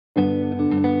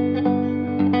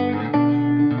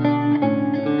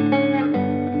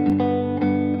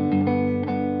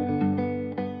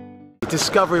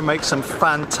Discovery makes some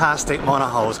fantastic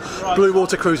monohulls, blue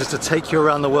water cruisers to take you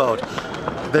around the world.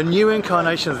 The new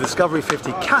incarnation of the Discovery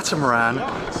 50 Catamaran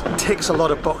ticks a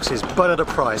lot of boxes, but at a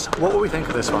price. What will we think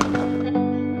of this one?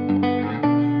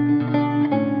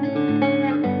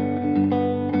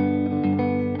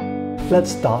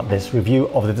 Let's start this review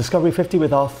of the Discovery 50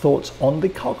 with our thoughts on the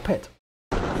cockpit.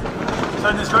 So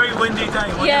in this very windy day,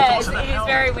 yeah, it is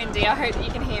very windy. I hope that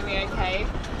you can hear me okay.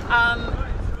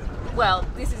 Well,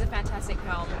 this is a fantastic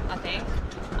helm, I think.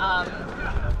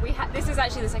 This is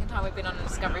actually the second time we've been on a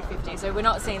Discovery 50, so we're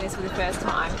not seeing this for the first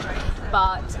time.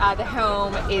 But the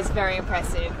helm is very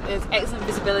impressive. There's excellent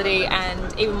visibility,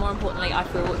 and even more importantly, I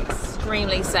feel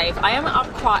extremely safe. I am up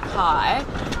quite high,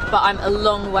 but I'm a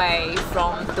long way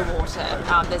from the water.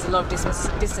 There's a lot of distance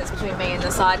between me and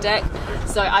the side deck,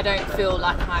 so I don't feel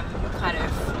like I'm kind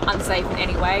of unsafe in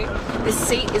any way. The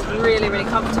seat is really, really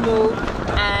comfortable,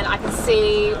 and I can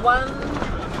see I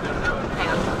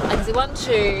can see 1,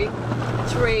 2,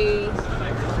 3,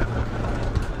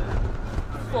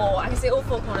 4. I can see all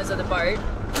 4 corners of the boat,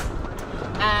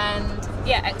 and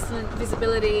yeah, excellent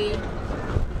visibility,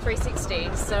 360.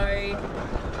 So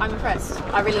I'm impressed.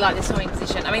 I really like this swimming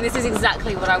position. I mean, this is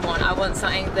exactly what I want. I want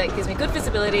something that gives me good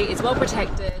visibility, is well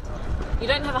protected. You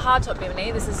don't have a hard top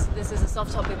bimini. This is a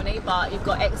soft top bimini, but you've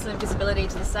got excellent visibility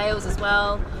to the sails as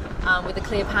well, with the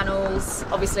clear panels.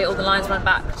 Obviously, all the lines run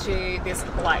back to this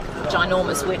like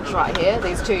ginormous winch right here.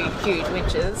 These 2 huge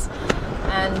winches,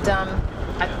 and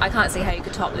I can't see how you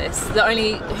could top this. The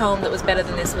only helm that was better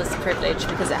than this was the Privilege,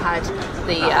 because it had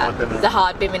the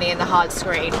hard bimini and the hard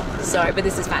screen. So, but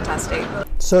this is fantastic.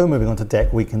 So moving on to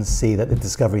deck, we can see that the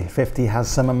Discovery 50 has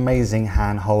some amazing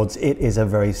handholds. It is a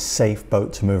very safe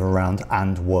boat to move around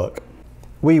and work.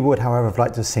 We would, however, have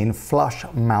liked to have seen flush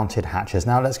mounted hatches.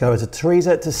 Now let's go over to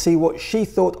Teresa to see what she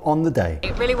thought on the day.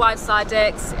 Really wide side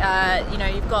decks. You know,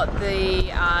 you've got the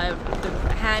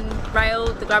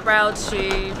handrail, the grab rail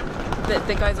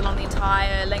that goes along the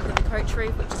entire length of the coach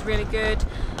roof, which is really good.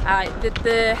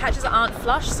 The hatches aren't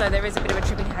flush, so there is a bit of a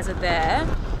tripping hazard there,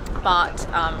 but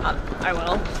oh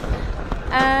well.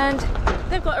 And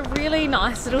they've got a really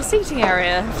nice little seating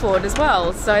area forward as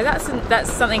well, so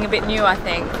that's something a bit new, I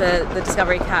think, for the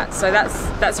Discovery Cat. So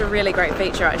that's a really great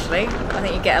feature, actually. I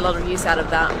think you get a lot of use out of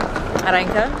that at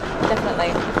anchor,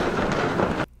 definitely.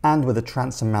 And with a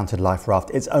transom mounted life raft,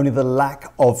 it's only the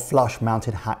lack of flush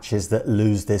mounted hatches that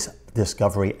lose this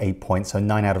Discovery a point. So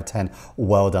 9 out of 10,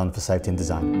 well done for safety and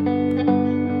design.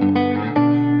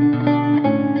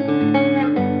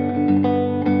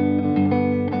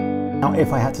 Now,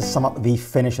 if I had to sum up the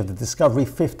finish of the Discovery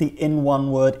 50 in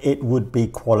one word, it would be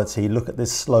quality. Look at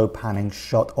this slow panning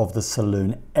shot of the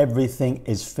saloon. Everything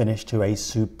is finished to a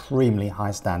supremely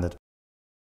high standard.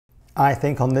 I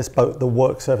think on this boat, the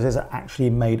work surfaces are actually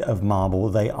made of marble.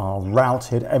 They are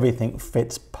routed. Everything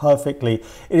fits perfectly.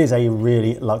 It is a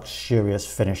really luxurious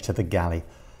finish to the galley.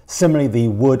 Similarly, the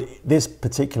wood, this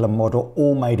particular model,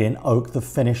 all made in oak, the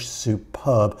finish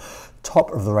superb. Top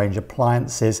of the range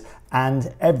appliances,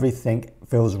 and everything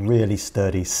feels really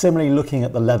sturdy. Similarly, looking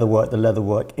at the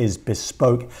leatherwork is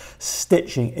bespoke,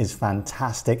 stitching is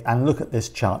fantastic, and look at this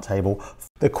chart table.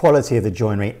 The quality of the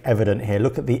joinery evident here.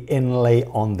 Look at the inlay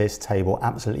on this table,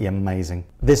 absolutely amazing.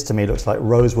 This to me looks like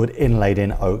rosewood inlaid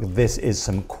in oak. This is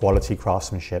some quality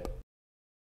craftsmanship.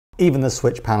 Even the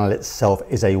switch panel itself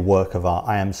is a work of art.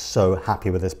 I am so happy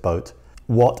with this boat.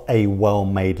 What a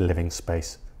well-made living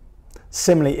space.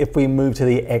 Similarly, if we move to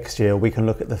the exterior, we can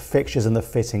look at the fixtures and the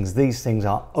fittings. These things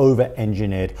are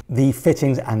over-engineered. The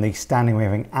fittings and the standing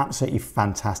weaving, absolutely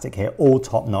fantastic here, all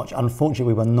top-notch.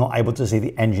 Unfortunately, we were not able to see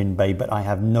the engine bay, but I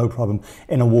have no problem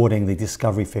in awarding the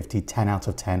Discovery 50 10 out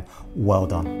of 10. Well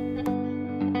done.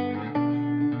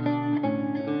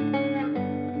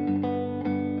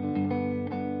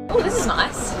 Oh, this is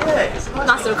nice. Yeah, it's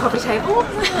nice little coffee table.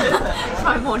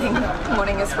 My morning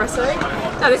espresso.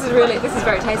 No, this is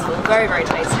very tasteful. Very, very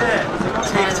tasteful.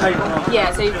 table.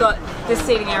 Yeah, so you've got this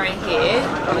seating area here,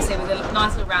 obviously with a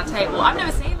nice little round table. I've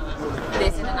never seen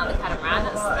this in another catamaran.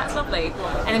 That's lovely.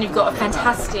 And then you've got a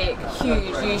fantastic,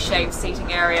 huge U-shaped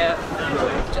seating area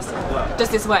just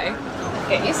this way.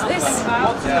 Get used to this. This is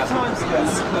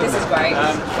great.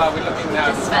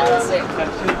 This is fantastic.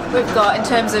 We've got, in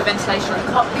terms of ventilation in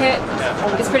the cockpit,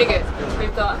 it's pretty good.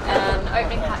 We've got an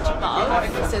opening hatch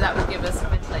above, so that will give us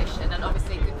ventilation, and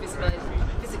obviously good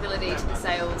visibility to the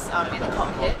sails in the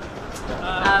cockpit.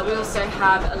 We also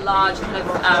have a large kind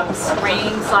of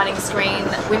sliding screen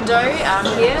window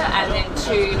here, and then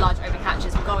 2 large opening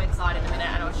hatches. We'll go inside in a minute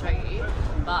and I'll show you.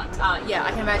 But yeah, I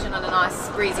can imagine on a nice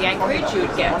breezy anchorage you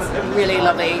would get a really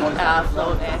lovely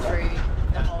flow of air through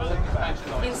the whole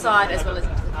inside as well as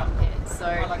into the cockpit. So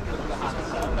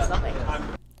it's lovely.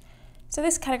 So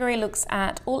this category looks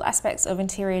at all aspects of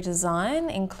interior design,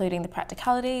 including the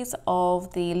practicalities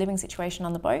of the living situation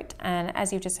on the boat. And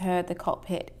as you've just heard, the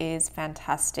cockpit is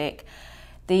fantastic.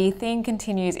 The theme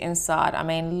continues inside. I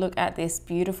mean, look at this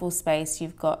beautiful space.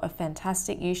 You've got a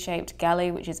fantastic U-shaped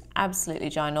galley, which is absolutely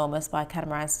ginormous by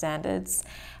Catamaran standards.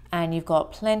 And you've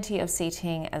got plenty of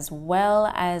seating as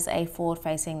well as a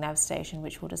forward-facing nav station,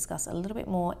 which we'll discuss a little bit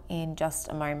more in just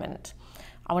a moment.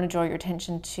 I want to draw your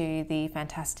attention to the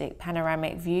fantastic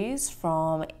panoramic views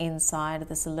from inside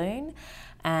the saloon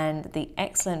and the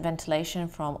excellent ventilation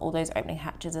from all those opening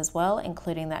hatches as well,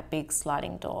 including that big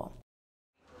sliding door.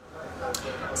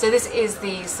 So this is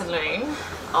the saloon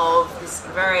of this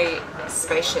very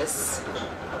spacious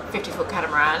 50-foot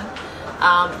catamaran.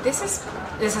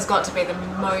 This has got to be the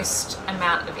most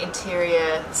amount of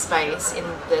interior space in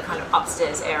the kind of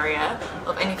upstairs area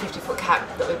of any 50-foot cat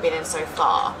that we've been in so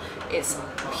far. It's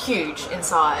huge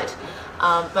inside.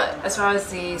 But as far as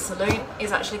the saloon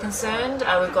is actually concerned,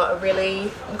 we've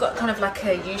got kind of like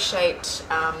a U-shaped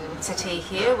settee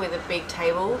here with a big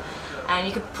table, and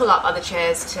you could pull up other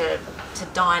chairs to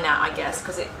dine at, I guess,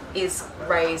 because it is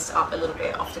raised up a little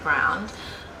bit off the ground.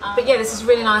 But yeah, this is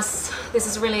really nice. This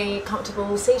is a really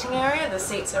comfortable seating area. The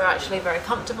seats are actually very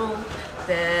comfortable.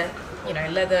 They're, you know,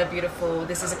 leather, beautiful.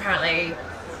 This is apparently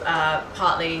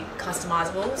partly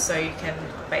customizable, so you can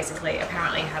basically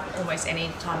apparently have almost any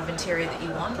type of interior that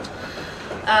you want.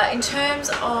 In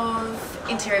terms of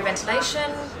interior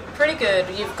ventilation, pretty good.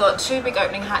 You've got 2 big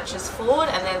opening hatches forward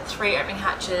and then 3 opening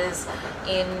hatches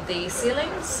in the ceiling,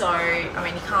 so I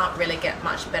mean you can't really get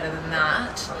much better than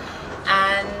that.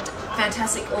 And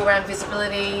fantastic all-round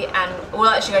visibility, and we'll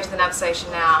actually go to the nav station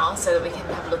now so that we can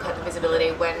have a look at the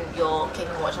visibility when you're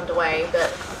keeping watch underway,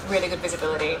 but really good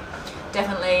visibility.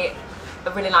 Definitely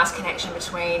a really nice connection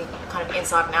between kind of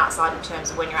inside and outside in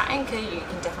terms of when you're at anchor, you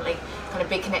can definitely kind of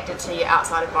be connected to your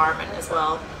outside environment as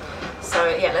well. So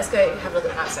yeah, let's go have a look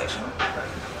at the nav station.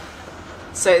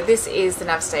 So this is the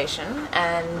nav station,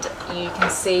 and you can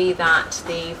see that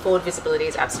the forward visibility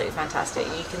is absolutely fantastic.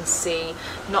 You can see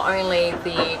not only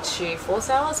the 2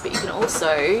 foresails, but you can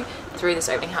also, through this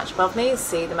opening hatch above me,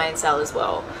 see the mainsail as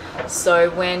well. So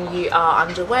when you are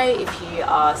underway, if you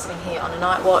are sitting here on a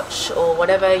night watch or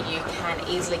whatever, you can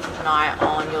easily keep an eye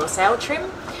on your sail trim.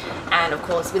 And of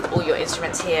course, with all your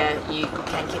instruments here, you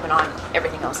can keep an eye on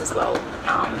everything else as well.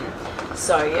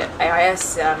 So yeah,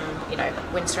 AIS, you know,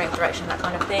 wind strength, direction, that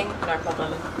kind of thing, no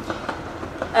problem.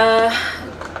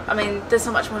 I mean, there's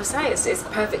not much more to say. It's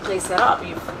perfectly set up.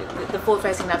 The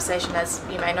forward-facing nav station, as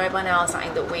you may know by now, is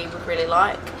something that we would really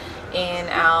like in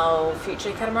our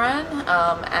future catamaran,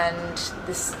 and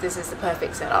this is the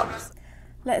perfect setup.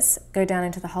 Let's go down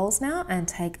into the hulls now and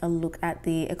take a look at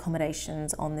the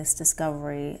accommodations on this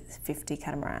Discovery 50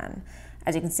 catamaran.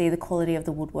 As you can see, the quality of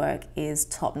the woodwork is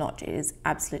top notch. It is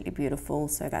absolutely beautiful,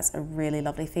 so that's a really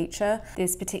lovely feature.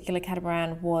 This particular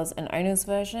catamaran was an owner's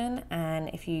version,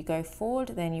 and if you go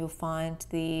forward, then you'll find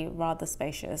the rather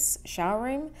spacious shower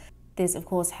room. This of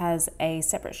course has a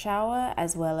separate shower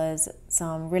as well as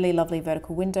some really lovely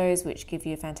vertical windows which give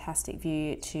you a fantastic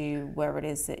view to where it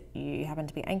is that you happen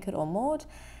to be anchored or moored.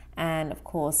 And of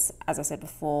course, as I said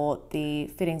before, the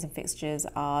fittings and fixtures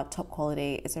are top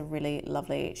quality. It's a really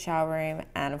lovely shower room,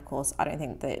 and of course I don't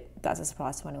think that that's a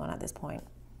surprise to anyone at this point.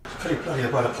 Pretty bloody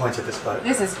well appointed, this boat.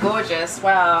 This is gorgeous,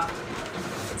 wow.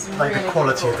 It's like really the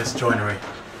quality cool. of this joinery.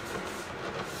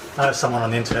 I know someone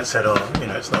on the internet said, oh, you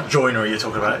know, it's not joinery you're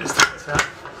talking about, it's fit out.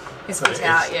 It's fit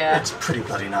out, yeah. It's pretty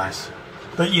bloody nice.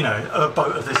 But you know, a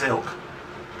boat of this ilk,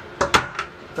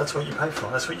 that's what you pay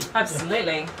for, that's what you...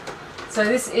 Absolutely. Yeah. So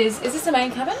this is this the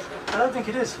main cabin? I don't think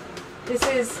it is. This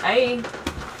is a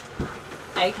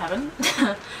cabin,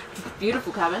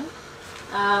 beautiful cabin.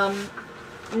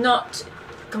 Not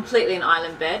completely an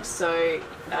island bed, so,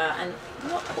 and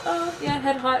not, yeah,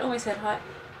 head height, almost head height.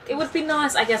 It would be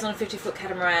nice, I guess, on a 50-foot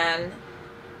catamaran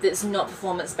that's not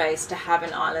performance-based to have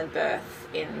an island berth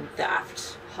in the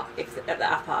aft, at the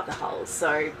aft part of the hull.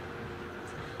 So,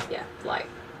 yeah, like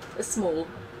a small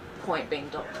point being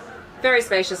docked. Very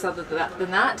spacious other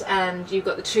than that, and you've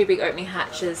got the 2 big opening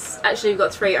hatches. Actually, you've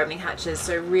got 3 opening hatches,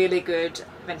 so really good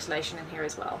ventilation in here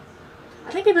as well.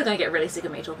 I think people are going to get really sick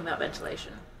of me talking about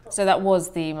ventilation. So that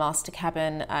was the master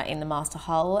cabin in the master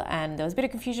hull, and there was a bit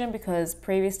of confusion because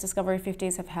previous Discovery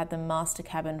 50s have had the master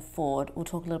cabin forward. We'll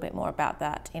talk a little bit more about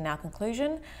that in our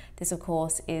conclusion. This of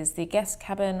course is the guest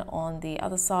cabin on the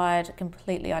other side,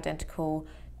 completely identical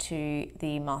to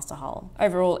the master hull.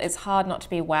 Overall, it's hard not to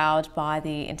be wowed by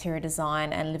the interior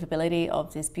design and livability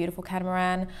of this beautiful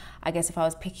catamaran. I guess if I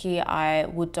was picky, I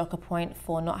would dock a point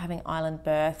for not having island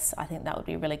berths. I think that would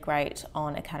be really great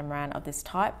on a catamaran of this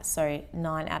type. So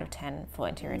 9 out of 10 for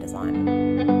interior design.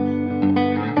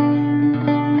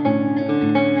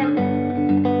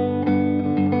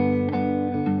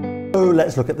 So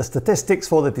let's look at the statistics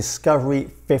for the Discovery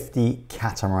 50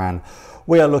 catamaran.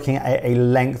 We are looking at a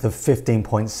length of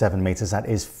 15.7 meters, that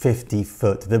is 50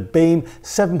 foot. The beam,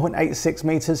 7.86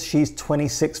 meters, she's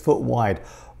 26 foot wide.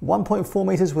 1.4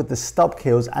 meters with the stub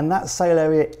keels, and that sail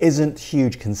area isn't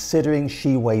huge considering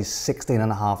she weighs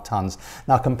 16.5 tons.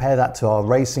 Now compare that to our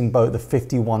racing boat, the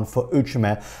 51 foot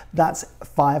Outremer, that's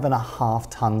 5.5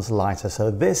 tons lighter.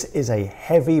 So this is a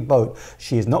heavy boat.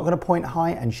 She is not going to point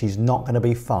high and she's not going to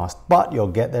be fast, but you'll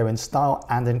get there in style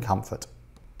and in comfort.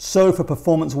 So for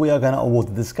performance, we are going to award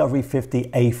the Discovery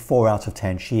 50 a 4 out of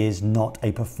 10. She is not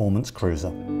a performance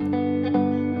cruiser.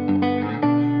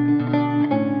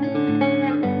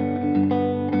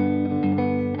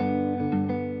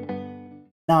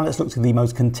 Now let's look to the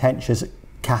most contentious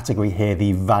category here,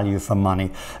 the value for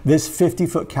money. This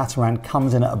 50-foot catamaran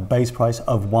comes in at a base price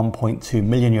of 1.2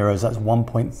 million euros, that's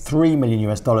 1.3 million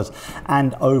US dollars,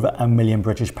 and over £1 million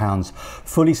British pounds.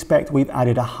 Fully spec'd, we've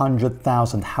added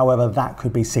 100,000. However, that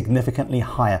could be significantly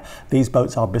higher. These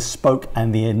boats are bespoke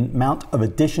and the amount of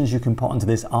additions you can put onto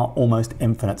this are almost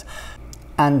infinite.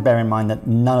 And bear in mind that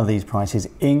none of these prices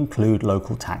include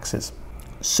local taxes.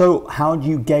 So how do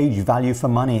you gauge value for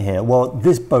money here? Well,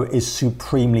 this boat is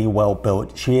supremely well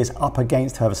built. She is up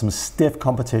against, however, some stiff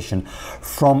competition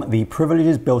from the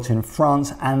Privileges built in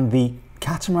France and the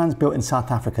catamarans built in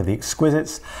South Africa, the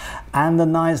Exquisites and the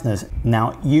Neisners.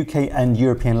 Now, UK and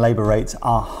European labour rates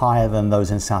are higher than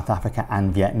those in South Africa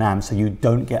and Vietnam, so you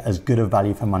don't get as good a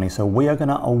value for money. So we are going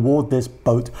to award this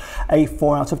boat a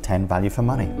 4 out of 10 value for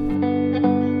money.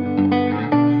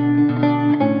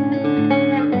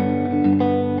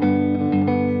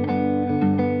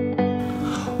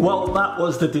 Well, that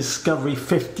was the Discovery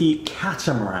 50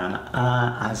 catamaran,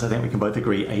 as I think we can both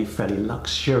agree, a fairly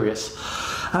luxurious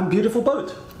and beautiful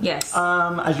boat. Yes.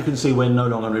 As you can see, we're no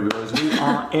longer in Ruby Rose. We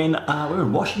are in, we're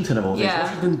in Washington of all things,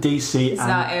 Washington DC. It's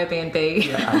our Airbnb.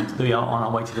 Yeah, and we are on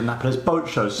our way to the Annapolis Boat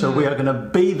Show. So we are going to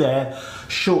be there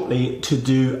shortly to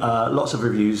do lots of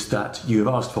reviews that you have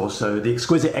asked for. So the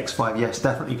Exquisite X5, yes,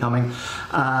 definitely coming.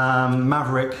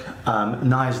 Maverick,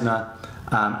 Neisner,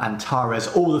 and Tares,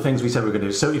 all the things we said we were going to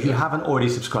do. So if you haven't already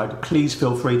subscribed, please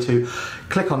feel free to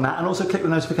click on that and also click the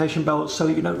notification bell so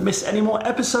you don't miss any more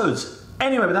episodes.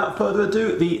 Anyway, without further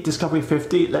ado, the Discovery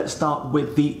 50, let's start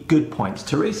with the good points.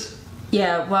 Therese?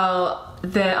 Yeah, well,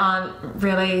 there aren't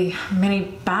really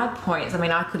many bad points. I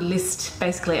mean, I could list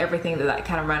basically everything that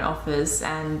catamaran offers,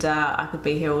 and I could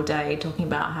be here all day talking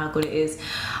about how good it is.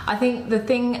 I think the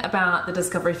thing about the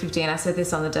Discovery 50, and I said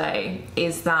this on the day,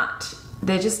 is that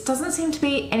there just doesn't seem to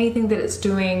be anything that it's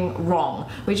doing wrong,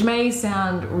 which may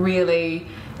sound really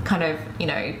kind of, you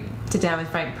know, to down with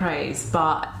faint praise,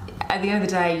 but at the end of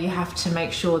the day, you have to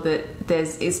make sure that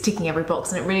it's ticking every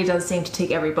box, and it really does seem to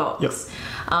tick every box.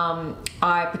 Yep.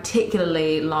 I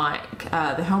particularly like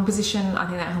the helm position. I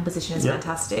think that helm position is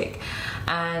fantastic,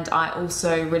 and I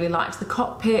also really liked the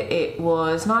cockpit. It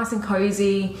was nice and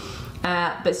cozy,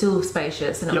 but still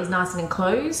spacious, and it was nice and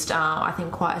enclosed. I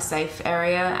think quite a safe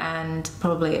area, and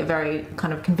probably a very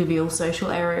kind of convivial social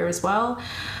area as well.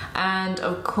 And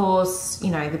of course,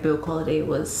 you know, the build quality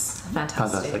was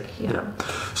fantastic. Yeah.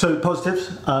 So positives,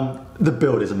 the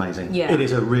build is amazing. Yeah. It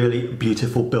is a really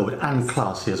beautiful build and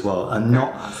classy as well, and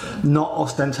not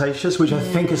ostentatious, which I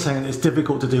think is something that's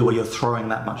difficult to do where you're throwing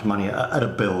that much money at a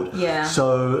build. Yeah.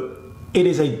 So it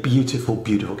is a beautiful,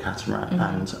 beautiful catamaran,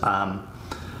 and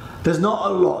there's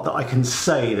not a lot that I can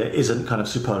say that isn't kind of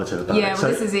superlative about it. Yeah, well, so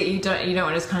this is it. You don't want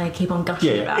to just kind of keep on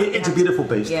gushing about it. It's a beautiful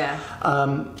beast. Yeah.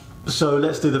 So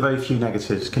let's do the very few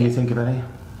negatives. Can you think of any?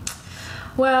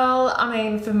 Well, I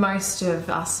mean, for most of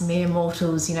us mere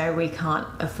mortals, you know, we can't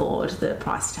afford the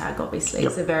price tag, obviously.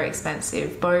 It's a very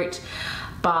expensive boat,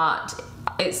 but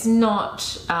it's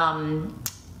not,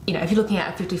 you know, if you're looking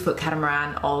at a 50-foot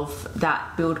catamaran of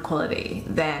that build quality,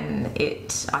 then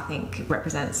it, I think,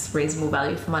 represents reasonable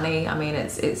value for money. I mean,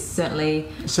 it's certainly...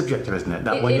 subjective, isn't it?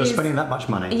 That when you're spending that much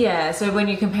money. Yeah, so when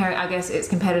you compare it, I guess its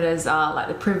competitors are like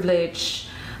the Privilege,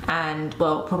 and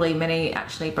well, probably many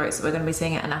actually boats that we're going to be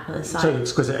seeing at Annapolis. So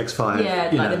Exquisite X5,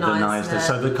 yeah, you like know, the Neisner.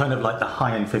 so the kind of like the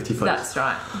high-end 50 foot. That's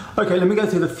right. Okay, let me go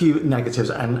through the few negatives,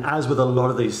 and as with a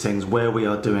lot of these things where we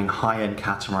are doing high-end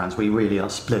catamarans, we really are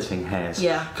splitting hairs.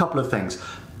 Yeah. A couple of things.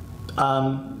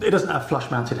 It doesn't have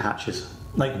flush-mounted hatches.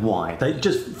 Like, why? They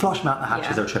just flush them out the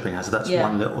hatches, they're tripping hazard. That's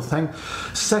one little thing.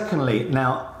 Secondly,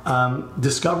 now,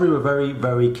 Discovery were very,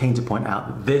 very keen to point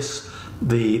out that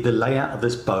the layout of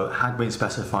this boat had been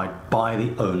specified by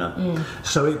the owner.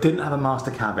 So it didn't have a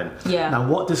master cabin. Now,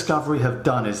 what Discovery have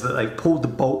done is that they've pulled the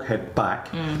bulkhead back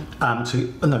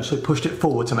so pushed it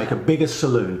forward to make a bigger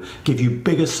saloon, give you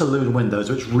bigger saloon windows,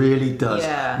 which really does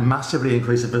massively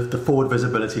increase the forward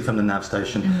visibility from the nav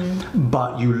station.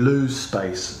 But you lose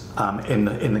space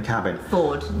in the cabin.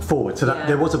 Forward. So that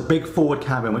there was a big forward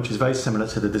cabin, which is very similar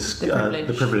to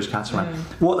the privileged Catamaran.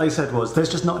 What they said was, there's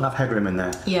just not enough headroom in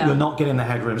there. You're not getting the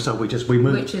headroom, so we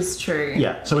moved. Which is true.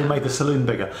 So we made the saloon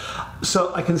bigger.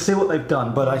 So I can see what they've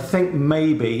done, but I think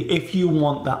maybe if you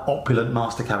want that opulent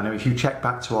master cabin, if you check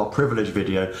back to our privilege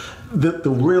video, the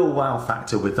real wow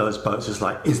factor with those boats is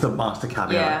the master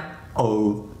cabin. Like,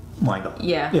 oh my God.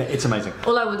 Yeah, it's amazing.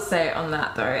 All I would say on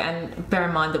that though, and bear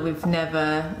in mind that we've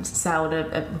never sailed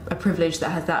a privilege that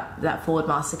has that forward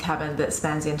master cabin that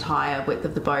spans the entire width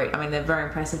of the boat. I mean, they're very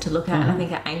impressive to look at, and I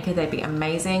think at anchor they'd be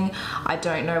amazing. I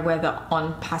don't know whether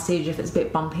on passage, if it's a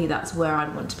bit bumpy, that's where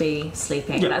I'd want to be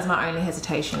sleeping. That's my only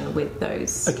hesitation with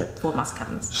those forward master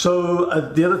cabins.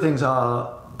 So the other things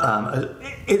are,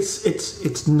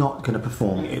 it's not going to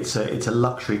perform. It's a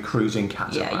luxury cruising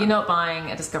catamaran. You're not buying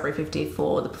a Discovery 50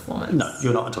 for the performance. No,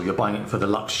 you're not at all. You're buying it for the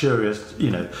luxurious,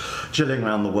 chilling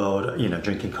around the world,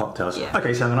 drinking cocktails.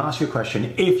 Okay, so I'm going to ask you a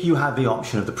question. If you had the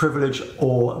option of the privilege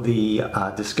or the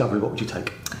Discovery, what would you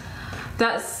take?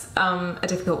 That's a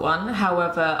difficult one.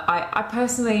 However, I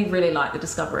personally really like the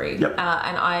Discovery.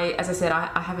 And as I said,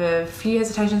 I have a few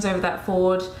hesitations over that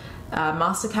forward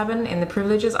master cabin in the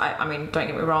privileges. I mean, don't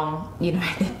get me wrong,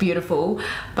 they're beautiful,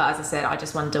 but as I said, I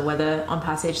just wonder whether on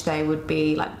passage they would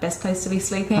be like the best place to be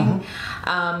sleeping.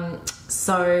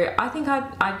 So I think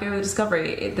I'd go with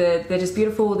Discovery. They're just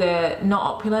beautiful. They're not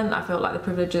opulent. I felt like the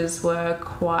privileges were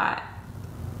quite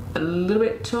a little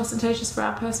bit too ostentatious for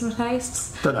our personal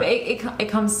tastes. But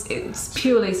it's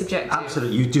purely subjective.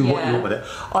 Absolutely, you do what you want with it.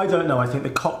 I don't know. I think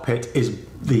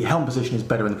the helm position is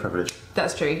better in the privilege.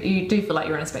 That's true. You do feel like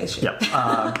you're in a spaceship.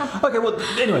 Okay, well,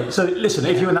 anyway, so listen,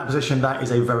 if you're in that position, that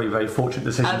is a very, very fortunate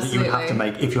decision that you would have to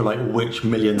make if you're like, which $1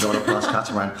 million plus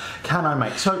catamaran can I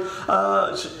make? So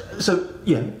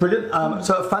brilliant.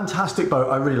 So a fantastic boat.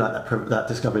 I really like that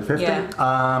Discovery 50.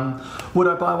 Would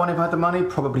I buy one if I had the money?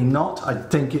 Probably not. I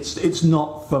think it's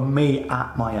not for me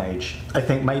at my age. I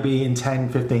think maybe in 10,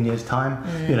 15 years time,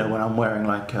 when I'm wearing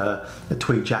like a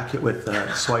tweed jacket with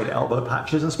suede elbow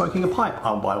patches and smoking a pipe,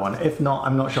 I'll buy one. If not,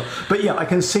 I'm not sure. But I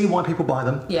can see why people buy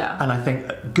them. And I think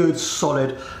a good,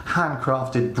 solid,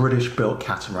 handcrafted, British-built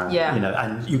catamaran.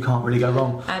 And you can't really go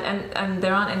wrong. And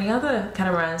there aren't any other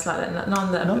catamarans like that.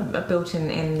 None that are built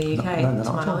in the UK,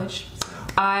 to my knowledge.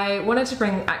 I wanted to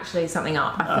bring actually something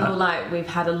up. I feel like we've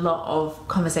had a lot of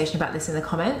conversation about this in the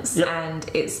comments, and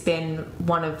it's been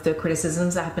one of the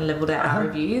criticisms that have been levelled at our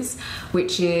reviews,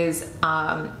 which is,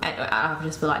 and I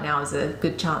just feel like now is a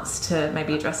good chance to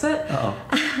maybe address it.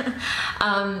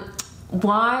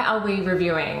 Why are we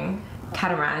reviewing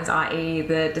catamarans, i.e.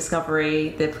 the Discovery,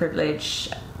 the Privilege,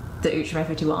 the Ultramar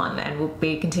 51, and we'll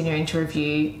be continuing to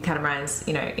review catamarans,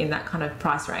 in that kind of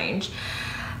price range,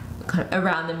 kind of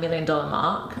around the $1 million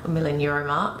mark, €1 million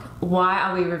mark. Why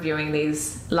are we reviewing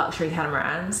these luxury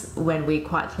catamarans when we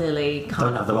quite clearly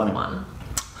can't afford one?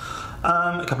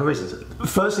 A couple of reasons.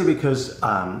 Firstly, because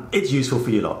it's useful for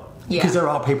you lot. Because there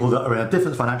are people that are in a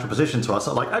different financial position to us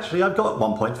that are like, actually, I've got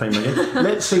 1.3 million.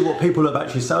 Let's see what people who have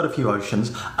actually sailed a few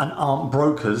oceans and aren't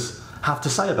brokers have to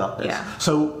say about this.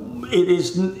 So it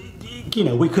is,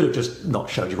 we could have just not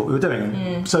showed you what we were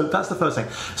doing. So that's the first thing.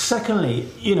 Secondly,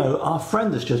 our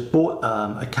friend has just bought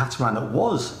a catamaran that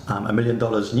was $1 million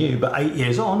new, but 8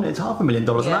 years on, it's $500,000,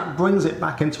 and that brings it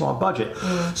back into our budget.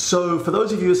 So for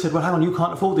those of you who said, well, hang on, you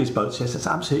can't afford these boats, yes, that's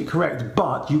absolutely correct,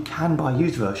 but you can buy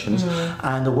used versions,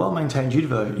 and a well-maintained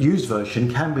used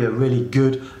version can be a really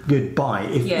good buy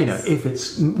if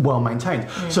it's well-maintained.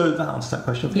 So that answers that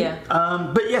question for you.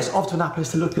 But yes, off to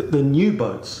Annapolis to look at the new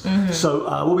boats.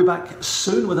 So we'll be back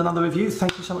soon with another review.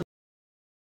 Thank you so much.